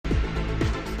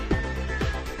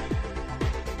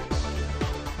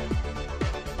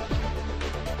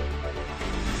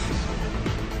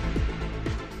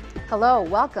Hello,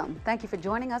 welcome. Thank you for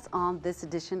joining us on this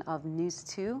edition of News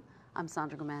 2. I'm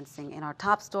Sandra Gomansing. In our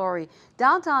top story,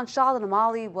 downtown Charlotte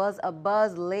Amalie was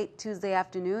abuzz late Tuesday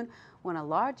afternoon when a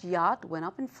large yacht went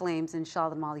up in flames in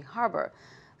Charlotte Amalie Harbor.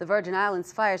 The Virgin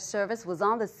Islands Fire Service was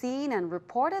on the scene and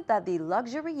reported that the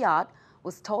luxury yacht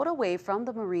was towed away from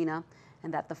the marina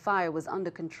and that the fire was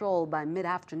under control by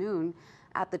mid-afternoon.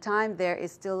 At the time, there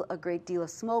is still a great deal of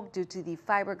smoke due to the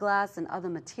fiberglass and other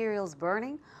materials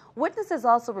burning. Witnesses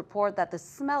also report that the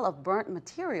smell of burnt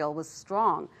material was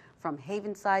strong from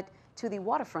Havenside to the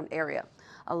waterfront area.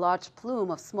 A large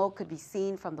plume of smoke could be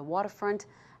seen from the waterfront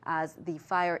as the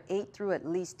fire ate through at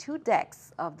least 2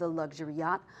 decks of the luxury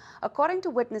yacht. According to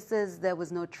witnesses, there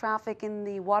was no traffic in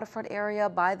the waterfront area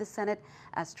by the Senate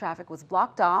as traffic was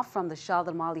blocked off from the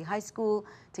Charlotte Amalie High School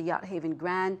to Yacht Haven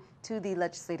Grand to the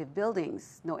legislative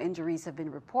buildings. No injuries have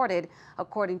been reported,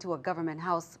 according to a Government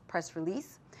House press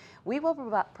release. We will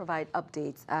provide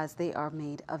updates as they are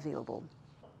made available.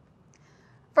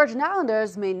 Virgin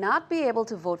Islanders may not be able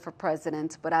to vote for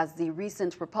president, but as the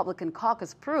recent Republican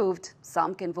caucus proved,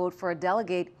 some can vote for a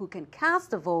delegate who can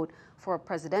cast a vote for a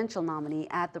presidential nominee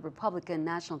at the Republican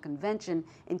National Convention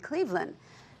in Cleveland.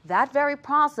 That very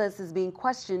process is being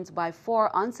questioned by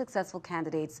 4 unsuccessful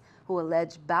candidates who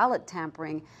allege ballot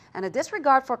tampering and a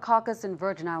disregard for caucus and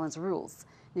Virgin Islands rules.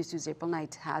 News 2's April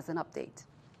Knight has an update.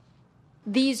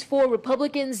 These 4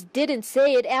 Republicans didn't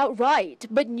say it outright,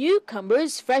 but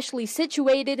newcomers freshly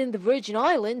situated in the Virgin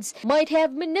Islands might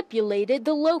have manipulated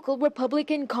the local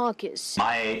Republican caucus.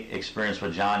 My experience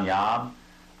with John Yob,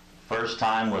 first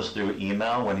time was through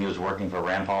email when he was working for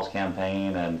Rand Paul's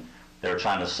campaign, and they were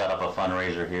trying to set up a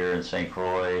fundraiser here in St.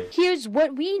 Croix. Here's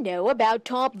what we know about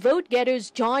top vote-getters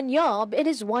John Yob and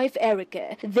his wife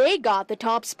Erica. They got the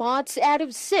top spots out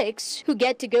of 6 who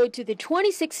get to go to the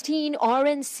 2016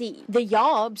 RNC. The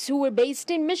Yobs, who were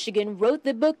based in Michigan, wrote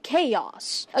the book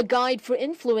Chaos, a guide for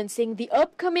influencing the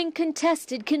upcoming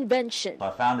contested convention.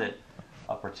 I found it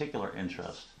of particular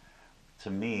interest to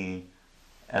me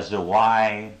as to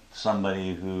why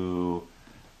somebody who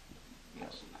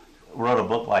wrote a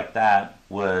book like that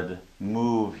would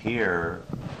move here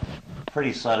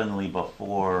pretty suddenly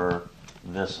before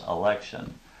this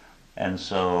election. And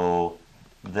so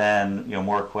then,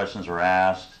 more questions were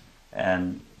asked,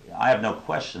 and I have no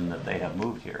question that they have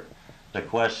moved here. The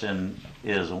question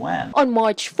is when. On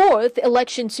March 4th,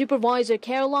 election supervisor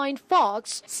Caroline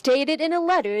Fox stated in a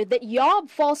letter that Yob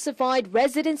falsified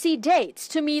residency dates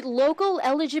to meet local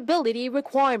eligibility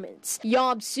requirements.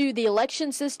 Yob sued the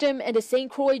election system, and a St.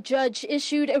 Croix judge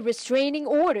issued a restraining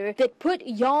order that put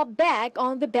Yob back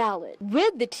on the ballot.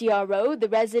 With the TRO, the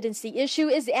residency issue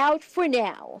is out for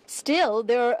now. Still,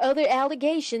 there are other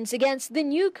allegations against the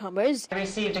newcomers. I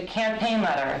received a campaign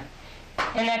letter.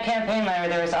 In that campaign letter,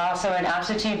 there was also an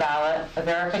absentee ballot, a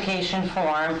verification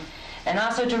form, and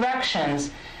also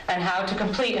directions on how to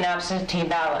complete an absentee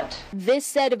ballot. This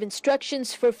set of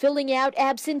instructions for filling out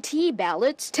absentee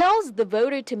ballots tells the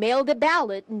voter to mail the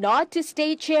ballot not to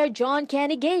State Chair John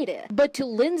Canigata, but to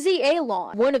Lindsay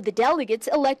Alon, one of the delegates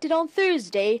elected on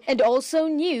Thursday and also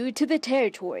new to the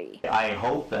territory. I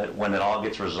hope that when it all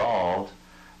gets resolved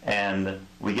and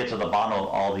we get to the bottom of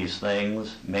all these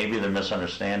things, maybe they're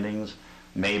misunderstandings,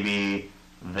 maybe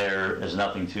there is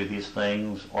nothing to these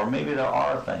things, or maybe there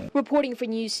are things. Reporting for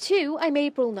News 2, I'm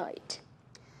April Knight.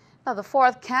 Now, the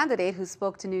 4th candidate who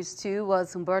spoke to News 2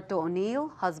 was Humberto O'Neill,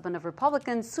 husband of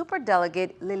Republican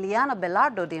superdelegate Liliana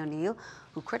Belardo de O'Neill,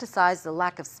 who criticized the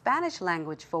lack of Spanish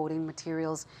language voting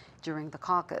materials during the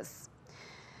caucus.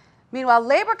 Meanwhile,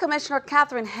 Labor Commissioner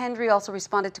Catherine Hendry also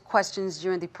responded to questions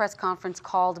during the press conference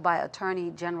called by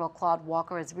Attorney General Claude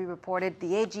Walker. As we reported,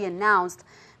 the AG announced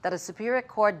that a Superior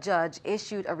Court judge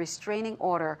issued a restraining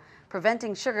order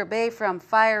preventing Sugar Bay from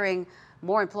firing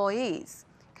more employees.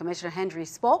 Commissioner Hendry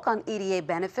spoke on EDA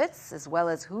benefits as well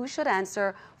as who should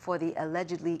answer for the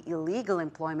allegedly illegal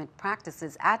employment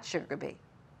practices at Sugar Bay.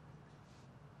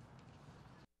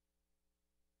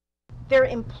 They're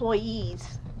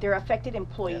employees. They're affected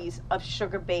employees of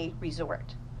Sugar Bay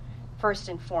Resort, first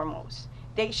and foremost.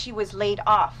 She was laid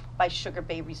off by Sugar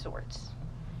Bay Resorts.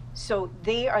 So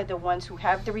they are the ones who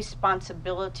have the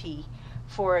responsibility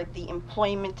for the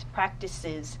employment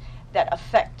practices that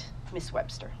affect Ms.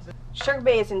 Webster. Sugar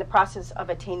Bay is in the process of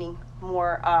attaining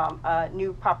more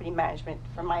new property management,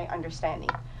 from my understanding.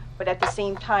 But at the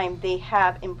same time, they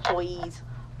have employees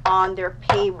on their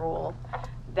payroll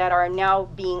that are now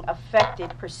being affected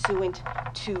pursuant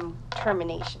to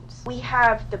terminations. We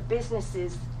have the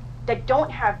businesses that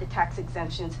don't have the tax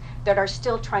exemptions that are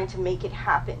still trying to make it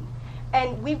happen.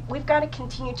 And we've got to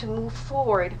continue to move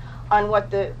forward on what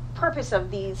the purpose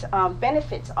of these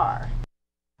benefits are.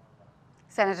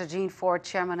 Senator Gene Ford,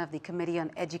 chairman of the Committee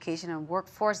on Education and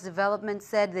Workforce Development,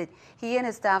 said that he and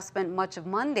his staff spent much of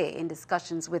Monday in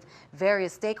discussions with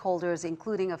various stakeholders,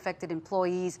 including affected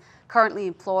employees, currently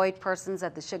employed persons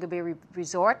at the Sugar Bay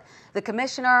Resort, the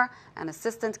Commissioner and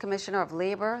Assistant Commissioner of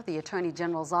Labor, the Attorney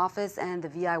General's Office, and the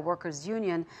VI Workers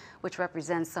Union, which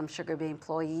represents some Sugar Bay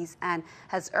employees, and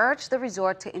has urged the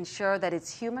resort to ensure that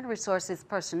its human resources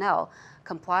personnel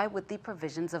comply with the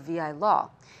provisions of VI law.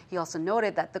 He also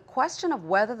noted that the question of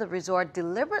whether the resort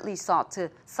deliberately sought to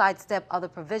sidestep other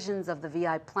provisions of the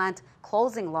VI plant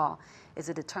closing law is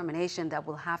a determination that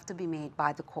will have to be made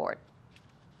by the court.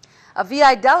 A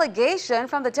VI delegation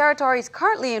from the territory is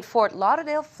currently in Fort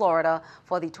Lauderdale, Florida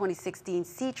for the 2016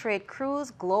 Sea Trade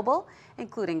Cruise Global,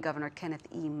 including Governor Kenneth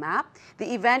E. Mapp.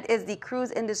 The event is the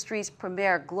cruise industry's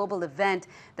premier global event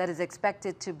that is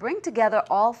expected to bring together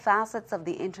all facets of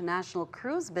the international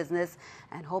cruise business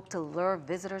and hope to lure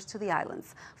visitors to the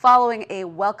islands. Following a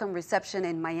welcome reception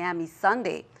in Miami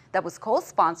Sunday that was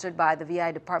co-sponsored by the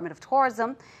VI Department of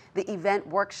Tourism, the event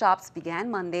workshops began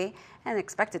Monday and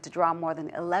expected to draw more than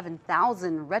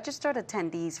 11,000 registered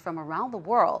attendees from around the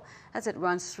world as it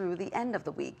runs through the end of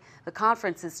the week. The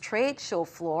conference's trade show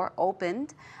floor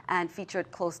opened and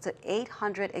featured close to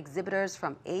 800 exhibitors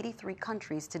from 83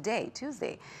 countries today,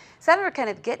 Tuesday. Senator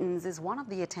Kenneth Gittens is one of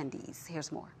the attendees.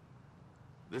 Here's more.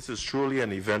 This is truly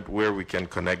an event where we can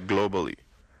connect globally.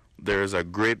 There is a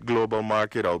great global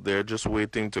market out there just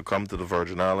waiting to come to the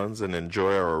Virgin Islands and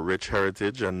enjoy our rich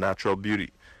heritage and natural beauty.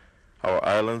 Our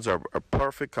islands are a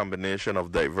perfect combination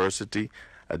of diversity,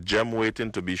 a gem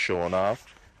waiting to be shown off,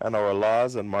 and our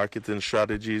laws and marketing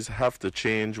strategies have to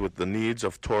change with the needs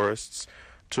of tourists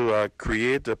to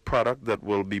create a product that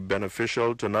will be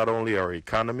beneficial to not only our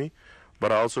economy,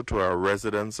 but also to our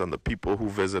residents and the people who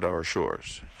visit our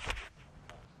shores.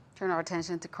 Turn our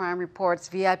attention to crime reports.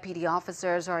 VIPD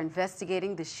officers are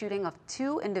investigating the shooting of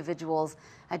two individuals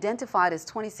identified as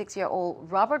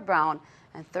 26-year-old Robert Brown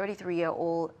and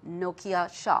 33-year-old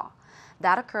Nokia Shaw.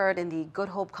 That occurred in the Good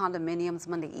Hope condominiums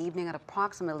Monday evening at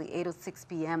approximately 8:06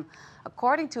 p.m.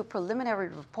 According to preliminary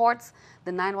reports,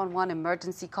 the 911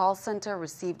 emergency call center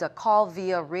received a call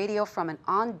via radio from an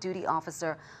on-duty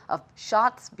officer of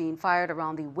shots being fired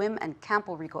around the Wim and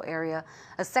Campo Rico area.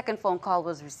 A second phone call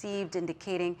was received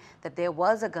indicating that there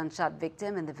was a gunshot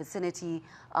victim in the vicinity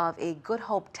of a Good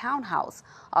Hope townhouse.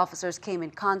 Officers came in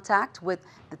contact with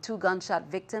the two gunshot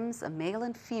victims, a male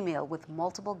and female with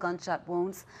multiple gunshot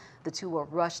wounds. The two were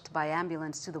rushed by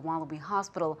ambulance to the Wallaby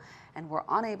Hospital and were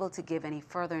unable to give any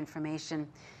further information.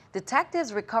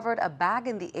 Detectives recovered a bag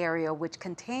in the area which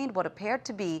contained what appeared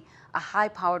to be a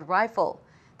high-powered rifle.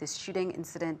 This shooting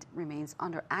incident remains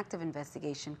under active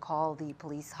investigation. Call the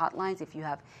police hotlines if you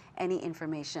have any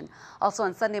information. Also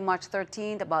on Sunday, March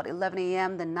 13th, about 11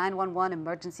 a.m., the 911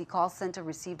 emergency call center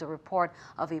received a report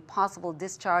of a possible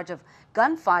discharge of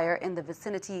gunfire in the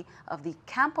vicinity of the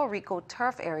Campo Rico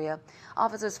turf area.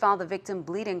 Officers found the victim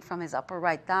bleeding from his upper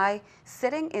right thigh,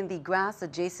 sitting in the grass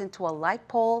adjacent to a light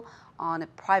pole on a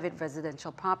private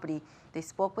residential property. They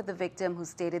spoke with the victim, who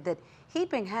stated that he'd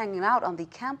been hanging out on the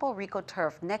Campo Rico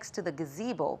turf next to the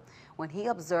gazebo when he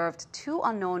observed two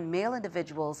unknown male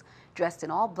individuals dressed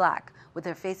in all black with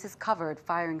their faces covered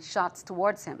firing shots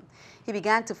towards him. He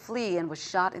began to flee and was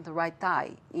shot in the right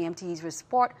thigh. EMTs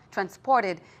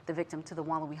transported the victim to the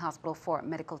Wallaby Hospital for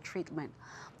medical treatment.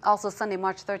 Also Sunday,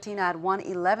 March 13 at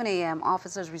 1:11 a.m.,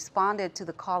 officers responded to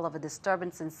the call of a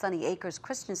disturbance in Sunny Acres,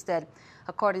 Christiansted.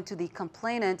 According to the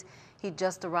complainant, he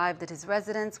just arrived at his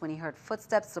residence when he heard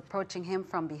footsteps approaching him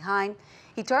from behind.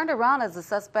 He turned around as the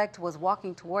suspect was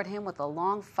walking toward him with a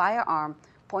long firearm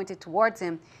pointed towards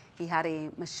him. He had a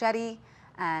machete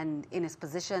and in his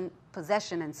possession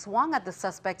and swung at the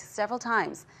suspect several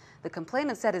times. The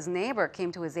complainant said his neighbor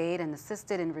came to his aid and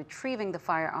assisted in retrieving the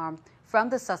firearm from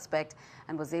the suspect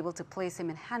and was able to place him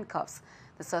in handcuffs.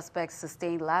 The suspect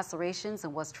sustained lacerations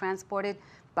and was transported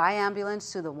by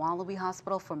ambulance to the Wallaby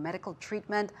Hospital for medical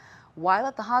treatment. While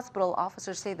at the hospital,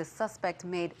 officers say the suspect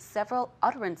made several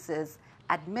utterances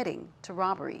admitting to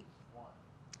robbery.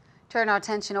 Turn our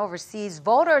attention overseas.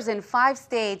 Voters in 5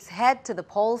 states head to the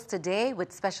polls today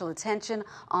with special attention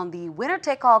on the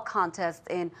winner-take-all contest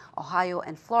in Ohio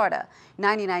and Florida.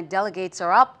 99 delegates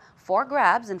are up for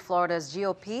grabs in Florida's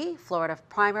GOP, Florida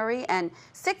primary, and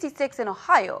 66 in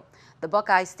Ohio. The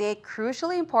Buckeye State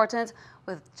crucially important,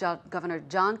 with Governor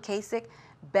John Kasich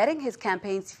betting his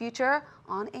campaign's future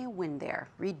on a win there.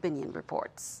 Reed Binion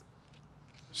reports.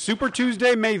 Super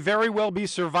Tuesday may very well be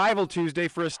Survival Tuesday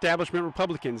for establishment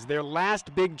Republicans, their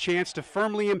last big chance to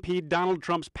firmly impede Donald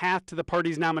Trump's path to the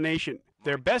party's nomination.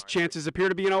 Their best chances appear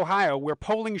to be in Ohio, where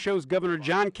polling shows Governor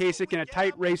John Kasich in a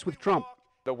tight race with Trump.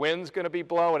 The wind's going to be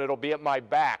blowing. It'll be at my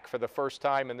back for the first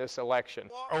time in this election.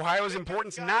 Ohio's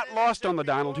importance not lost on the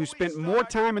Donald, who spent more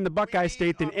time in the Buckeye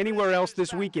State than anywhere else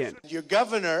this weekend. Your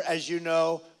governor, as you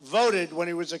know, voted, when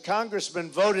he was a congressman,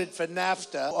 voted for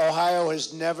NAFTA. Ohio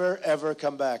has never, ever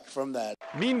come back from that.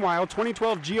 Meanwhile,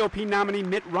 2012 GOP nominee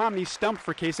Mitt Romney stumped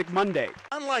for Kasich Monday.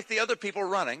 Unlike the other people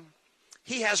running,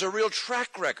 he has a real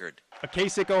track record. A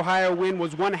Kasich, Ohio win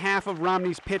was one half of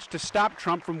Romney's pitch to stop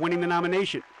Trump from winning the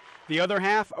nomination. The other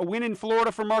half, a win in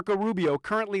Florida for Marco Rubio,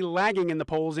 currently lagging in the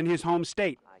polls in his home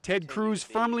state. Ted Cruz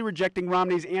firmly rejecting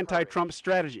Romney's anti-Trump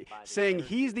strategy, saying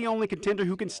he's the only contender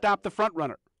who can stop the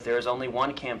frontrunner. There is only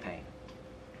one campaign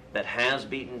that has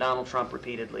beaten Donald Trump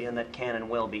repeatedly and that can and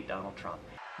will beat Donald Trump.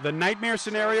 The nightmare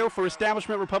scenario for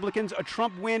establishment Republicans, a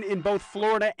Trump win in both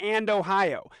Florida and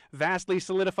Ohio, vastly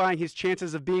solidifying his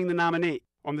chances of being the nominee.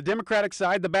 On the Democratic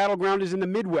side, the battleground is in the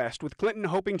Midwest, with Clinton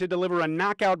hoping to deliver a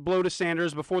knockout blow to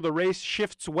Sanders before the race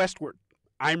shifts westward.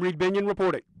 I'm Reed Binion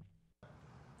reporting.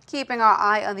 Keeping our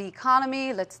eye on the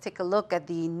economy, let's take a look at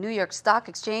the New York Stock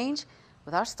Exchange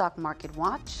with our Stock Market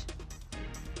Watch.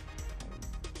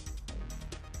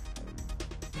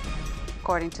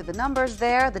 According to the numbers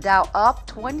there, the Dow up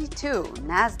 22,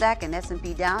 NASDAQ and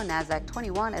S&P down, NASDAQ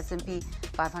 21, S&P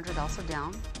 500 also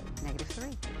down,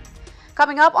 -3.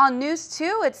 Coming up on News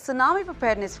 2, it's Tsunami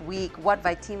Preparedness Week, what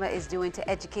Vitima is doing to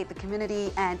educate the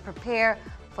community and prepare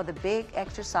for the big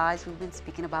exercise we've been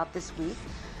speaking about this week.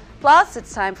 Plus,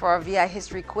 it's time for our VI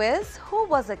History Quiz. Who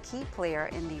was a key player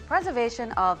in the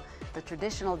preservation of the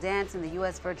traditional dance in the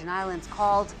U.S. Virgin Islands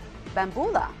called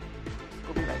Bambula?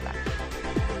 We'll be right back.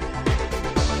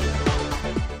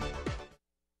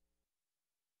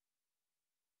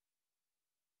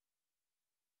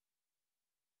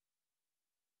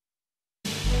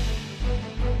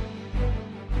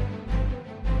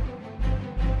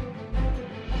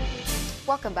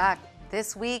 Welcome back.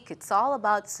 This week, it's all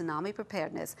about tsunami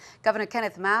preparedness. Governor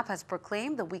Kenneth Mapp has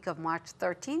proclaimed the week of March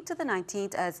 13th to the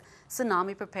 19th as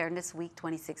Tsunami Preparedness Week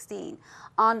 2016.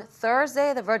 On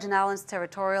Thursday, the Virgin Islands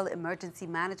Territorial Emergency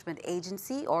Management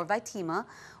Agency, or VITEMA,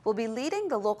 will be leading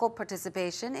the local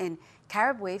participation in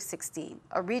Carib Wave 16,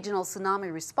 a regional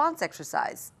tsunami response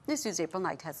exercise. News2's April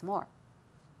Knight has more.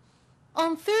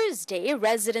 On Thursday,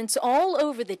 residents all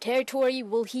over the territory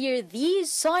will hear these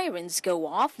sirens go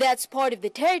off. That's part of the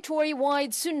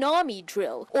territory-wide tsunami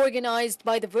drill, organized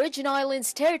by the Virgin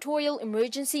Islands Territorial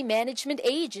Emergency Management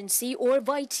Agency, or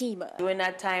VITEMA. During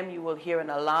that time, you will hear an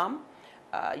alarm.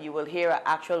 You will hear an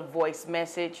actual voice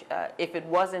message. If it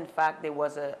was, in fact, there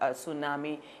was a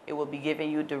tsunami, it will be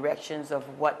giving you directions of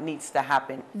what needs to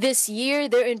happen. This year,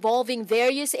 they're involving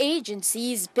various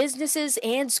agencies, businesses,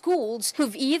 and schools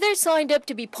who've either signed up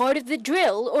to be part of the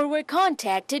drill or were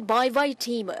contacted by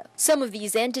VITEMA. Some of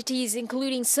these entities,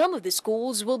 including some of the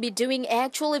schools, will be doing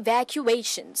actual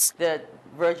evacuations. The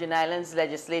Virgin Islands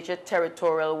legislature,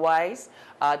 territorial-wise,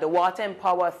 the Water and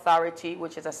Power Authority,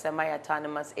 which is a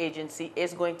semi-autonomous agency,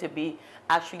 is going to be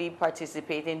actually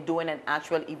participating, doing an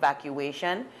actual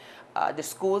evacuation. The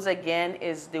schools, again,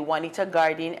 is the Juanita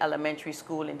Gardine Elementary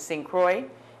School in St. Croix,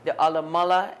 the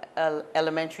Alamulla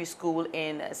Elementary School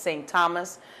in St.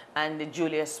 Thomas, and the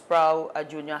Julius Sproul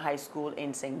Junior High School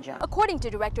in St. John. According to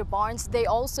Director Barnes, they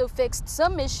also fixed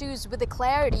some issues with the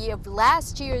clarity of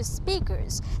last year's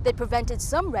speakers that prevented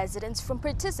some residents from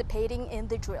participating in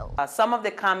the drill. Some of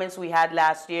the comments we had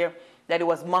last year, that it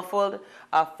was muffled,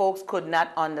 folks could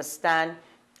not understand,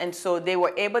 and so they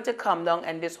were able to come down,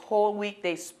 and this whole week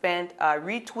they spent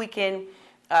retweaking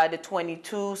the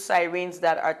 22 sirens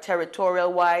that are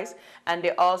territorial-wise, and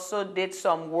they also did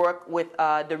some work with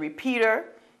the repeater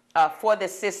for the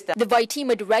system. The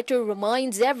VITEMA director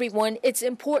reminds everyone it's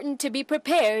important to be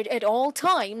prepared at all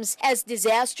times, as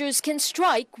disasters can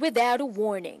strike without a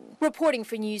warning. Reporting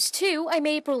for News 2, I'm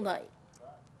April Knight.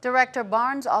 Director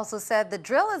Barnes also said the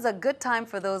drill is a good time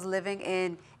for those living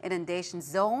in inundation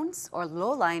zones or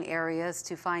low-lying areas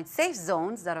to find safe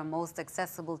zones that are most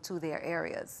accessible to their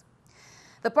areas.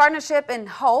 The partnership in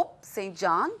Hope, St.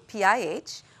 John,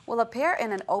 PIH, will appear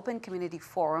in an open community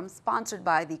forum sponsored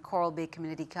by the Coral Bay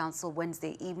Community Council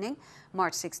Wednesday evening,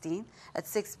 March 16th at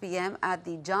 6 p.m. at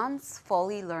the Johns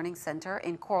Foley Learning Center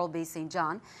in Coral Bay, St.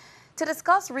 John, to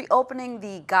discuss reopening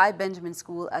the Guy Benjamin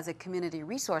School as a community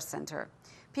resource center.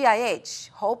 PIH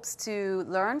hopes to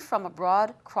learn from a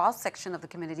broad cross-section of the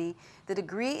community the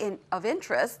degree of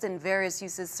interest in various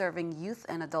uses serving youth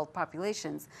and adult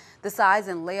populations. The size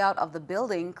and layout of the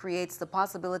building creates the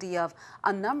possibility of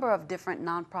a number of different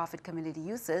nonprofit community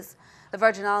uses. The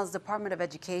Virgin Islands Department of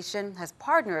Education has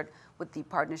partnered with the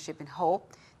Partnership in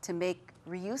Hope to make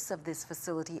reuse of this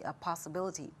facility a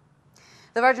possibility.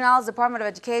 The Virgin Islands Department of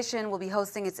Education will be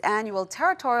hosting its annual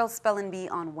Territorial Spelling Bee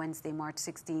on Wednesday, March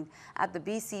 16th at the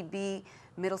BCB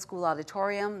Middle School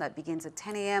Auditorium. That begins at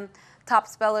 10 a.m. Top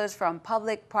spellers from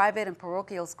public, private, and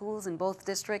parochial schools in both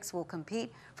districts will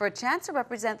compete for a chance to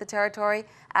represent the territory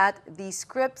at the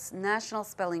Scripps National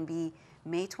Spelling Bee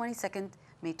May 22nd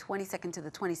to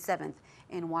the 27th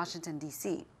in Washington,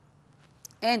 D.C.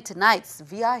 In tonight's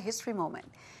VI History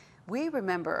Moment, we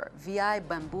remember VI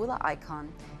Bambula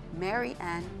icon Mary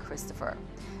Ann Christopher.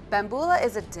 Bambula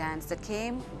is a dance that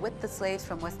came with the slaves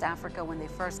from West Africa when they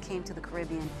first came to the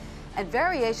Caribbean, and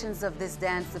variations of this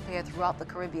dance appear throughout the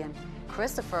Caribbean.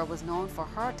 Christopher was known for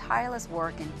her tireless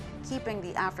work in keeping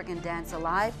the African dance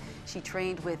alive. She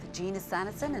trained with Gina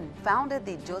Sanderson and founded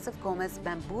the Joseph Gomez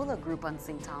Bambula group on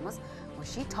St. Thomas, where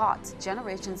she taught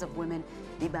generations of women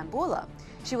the Bambula.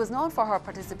 She was known for her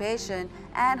participation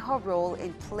and her role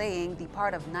in playing the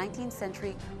part of 19th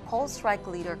century Cold Strike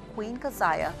leader Queen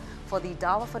Keziah for the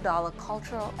Dollar for Dollar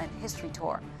Cultural and History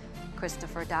Tour.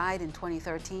 Christopher died in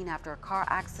 2013 after a car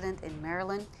accident in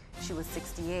Maryland. She was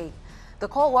 68. The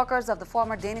coal workers of the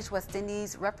former Danish West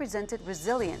Indies represented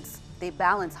resilience. They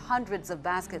balanced hundreds of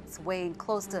baskets weighing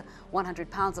close to 100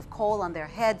 pounds of coal on their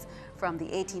heads from the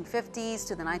 1850s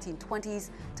to the 1920s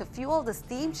to fuel the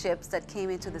steamships that came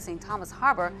into the St. Thomas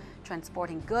Harbor,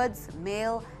 transporting goods,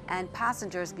 mail, and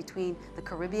passengers between the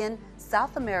Caribbean,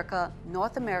 South America,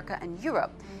 North America, and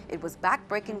Europe. It was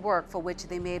back-breaking work for which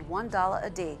they made $1 a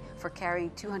day for carrying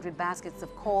 200 baskets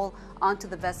of coal onto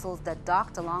the vessels that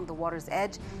docked along the water's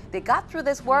edge. They got through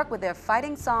this work with their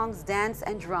fighting songs, dance,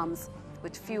 and drums,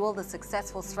 which fueled the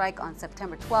successful strike on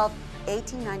September 12,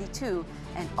 1892,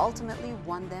 and ultimately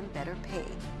won them better pay.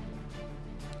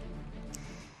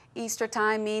 Easter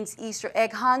time means Easter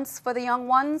egg hunts for the young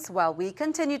ones. While we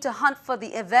continue to hunt for the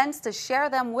events to share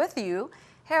them with you,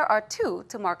 here are two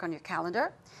to mark on your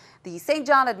calendar. The St.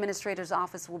 John Administrator's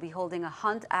Office will be holding a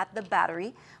hunt at the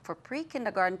Battery for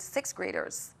pre-kindergarten to 6th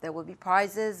graders. There will be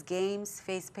prizes, games,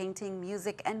 face painting,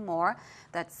 music, and more.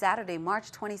 That's Saturday,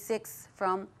 March 26th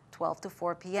from 12 to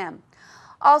 4 p.m.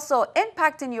 Also,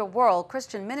 Impact in Your World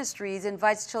Christian Ministries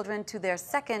invites children to their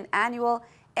second annual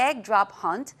Egg Drop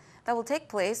Hunt that will take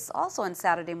place also on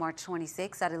Saturday, March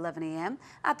 26 at 11 a.m.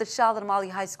 at the Charlotte Amalie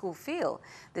High School field.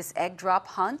 This Egg Drop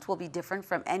Hunt will be different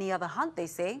from any other hunt, they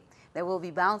say. There will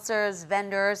be bouncers,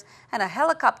 vendors, and a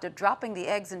helicopter dropping the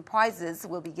eggs, and prizes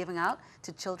will be given out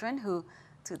to the children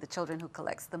who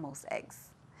collects the most eggs.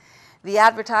 The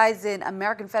Advertising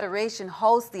American Federation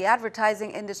hosts the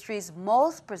advertising industry's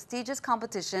most prestigious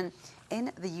competition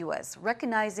in the U.S.,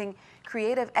 recognizing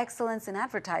creative excellence in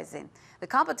advertising. The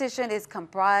competition is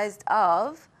comprised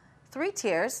of 3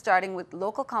 tiers, starting with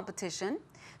local competition,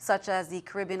 such as the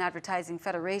Caribbean Advertising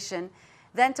Federation,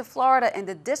 then to Florida in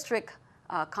the district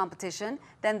competition,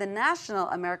 then the National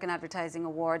American Advertising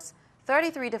Awards.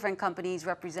 33 different companies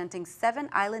representing 7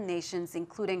 island nations,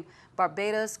 including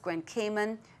Barbados, Grand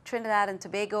Cayman, Trinidad and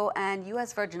Tobago, and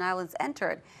U.S. Virgin Islands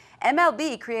entered.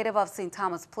 MLB Creative of St.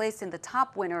 Thomas placed in the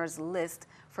top winners list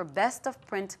for Best of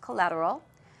Print Collateral,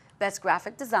 Best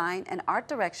Graphic Design, and Art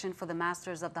Direction for the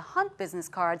Masters of the Hunt business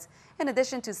cards, in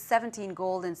addition to 17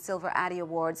 Gold and Silver Addy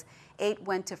Awards. 8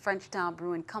 went to Frenchtown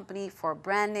Brewing Company for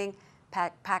branding,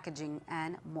 packaging,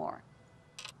 and more.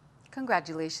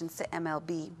 Congratulations to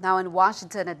MLB. Now in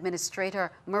Washington, Administrator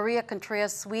Maria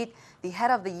Contreras-Sweet, the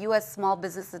head of the U.S. Small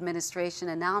Business Administration,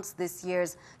 announced this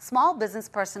year's Small Business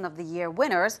Person of the Year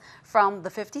winners from the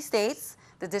 50 states,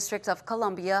 the District of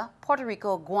Columbia, Puerto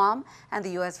Rico, Guam, and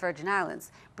the U.S. Virgin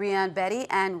Islands. Brianne Betty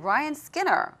and Ryan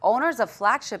Skinner, owners of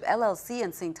Flagship LLC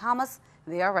in St. Thomas,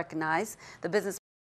 they are recognized. The business